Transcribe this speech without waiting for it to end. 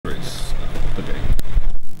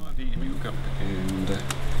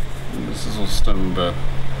is number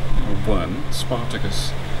 1,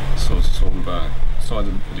 Spartacus, sources owned by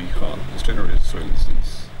Sergeant Ali Khan. His trainer is Soil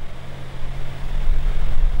Disease.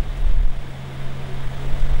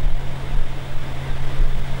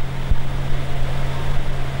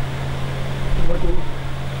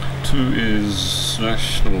 Two is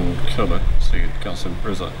National Killer, Sayyid Qasim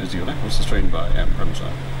Reza is the unit, which is trained by M.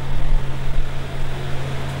 Ramzan.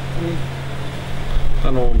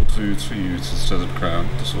 Then on to 3 is Desert Crown.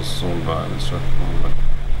 This was owned by Mr. Mohammed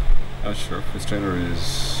Ashraf. His trainer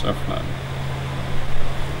is Afnan.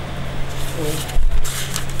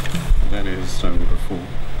 Then is number 4,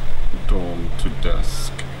 Dawn to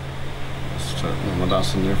Dusk. Mr. Mohammed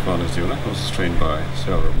Hassan Irfan is the unit, which is trained by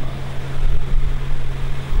Sarah Rahman.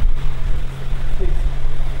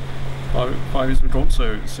 5 is withdrawn,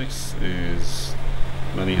 so 6 is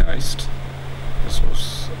Money Heist. This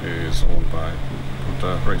horse is owned by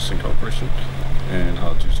Buddha Racing Corporation and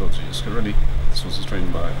Haji Soji Iskareli. This horse is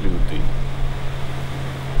trained by Limuddin.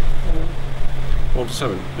 1 to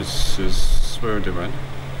 7, this is Verde.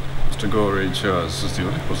 Mr. Gore Jazz is the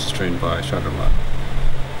owner, which is trained by Shadraman.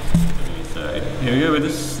 Here we go with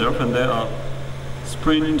this setup, and they are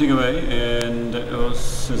sprinting away, and the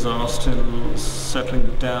horses are still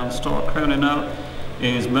settling down. Star Crown now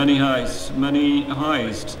is Money Heist. Money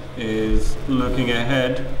Heist is looking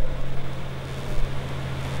ahead,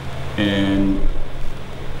 and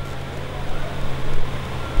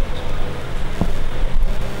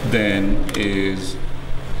then is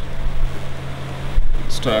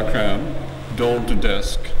Star Crown, Dawn to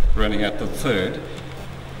Dusk running at the 3rd,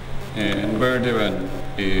 and Verde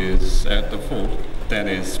is at the 4th. Then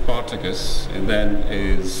is Spartacus, and then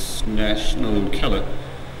is National Killer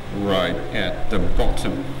right at the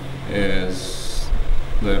bottom as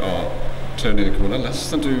they are turning the corner. Less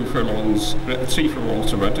than 3 furlongs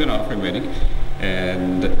to run, 2.5 remaining,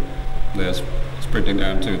 and they're sprinting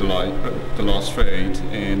down to the last straight,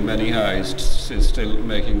 and Money Heist is still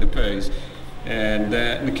making the pace. And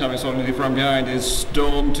then coming solidly from behind is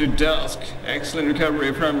Dawn to Dusk. Excellent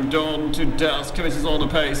recovery from Dawn to Dusk. Commences on the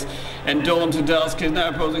pace, and Dawn to Dusk is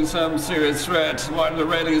now posing some serious threat. While the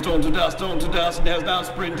railing is Dawn to Dusk has now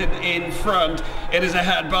sprinted in front. It is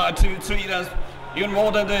ahead by 2-3, that's even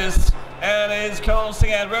more than this, and is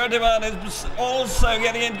closing out. Verde is also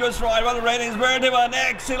getting in good stride while the railing is Verde.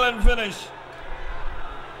 Excellent finish.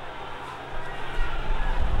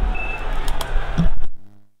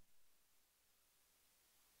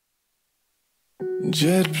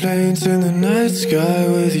 Jet planes in the night sky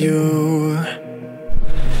with you.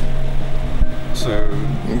 So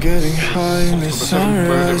getting high in the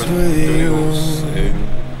sunrise with you.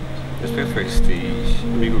 Let's be prestige.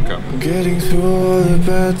 Amigo Cup. Getting through all the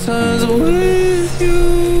bad times with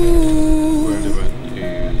you.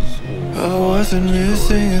 I wasn't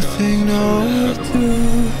missing a thing, no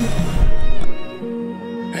two.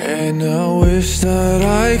 And I wish that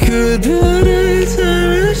I could build a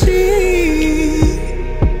time machine.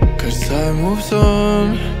 Time moves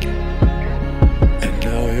on, and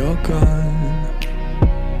now you're gone.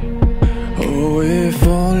 Oh, if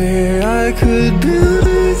only I could build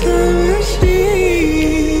a time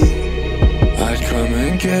machine, I'd come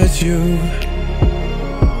and get you.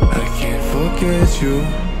 I can't forget you.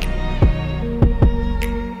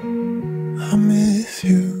 I miss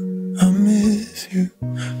you, I miss you,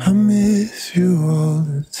 I miss you all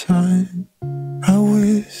the time. I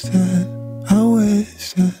wish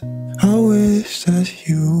that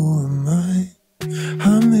you were mine.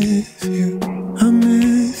 I miss you, I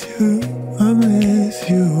miss you, I miss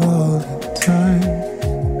you all the time.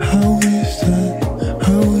 I wish that you were mine.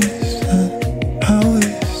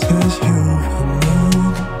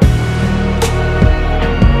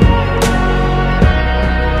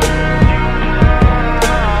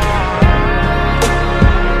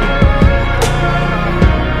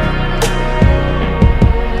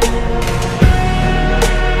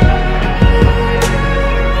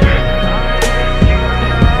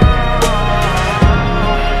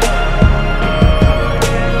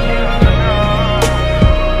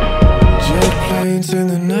 In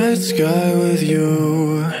the night sky with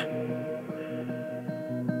you,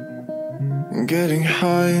 getting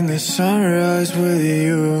high in the sunrise with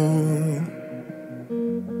you,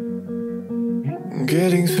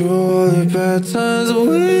 getting through all the bad times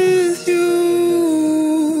with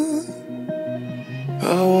you.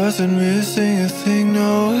 I wasn't missing a thing,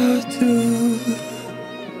 no two.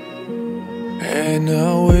 And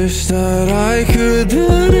I wish that I could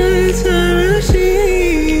build a time machine.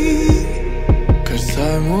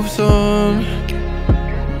 Time moves on,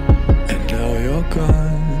 and now you're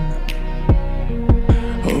gone.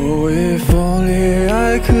 Oh, if only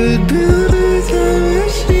I could build a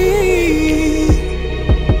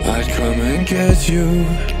forget you.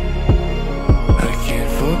 I can't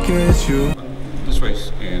forget you. This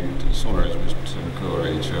race and Solar is Mr.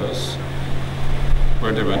 Courageous.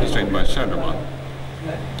 Verde is trained by Shabaz,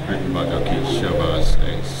 written by jockey Shabaz,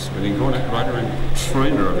 a spinning corner rider and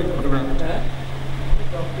trainer of the photograph.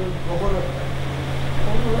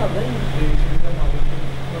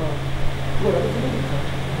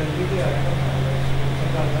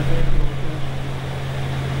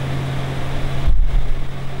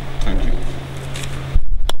 Thank you.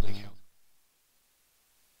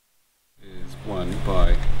 Is won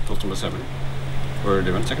by post number 7. Where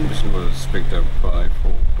the second position was picked up by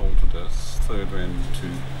 4 Toll to Dust, third went to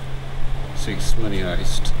 6 Money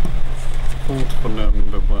Heist, fourth for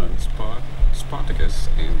number 1 Spartacus,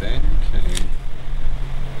 and then came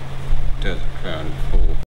Desert Crown 4.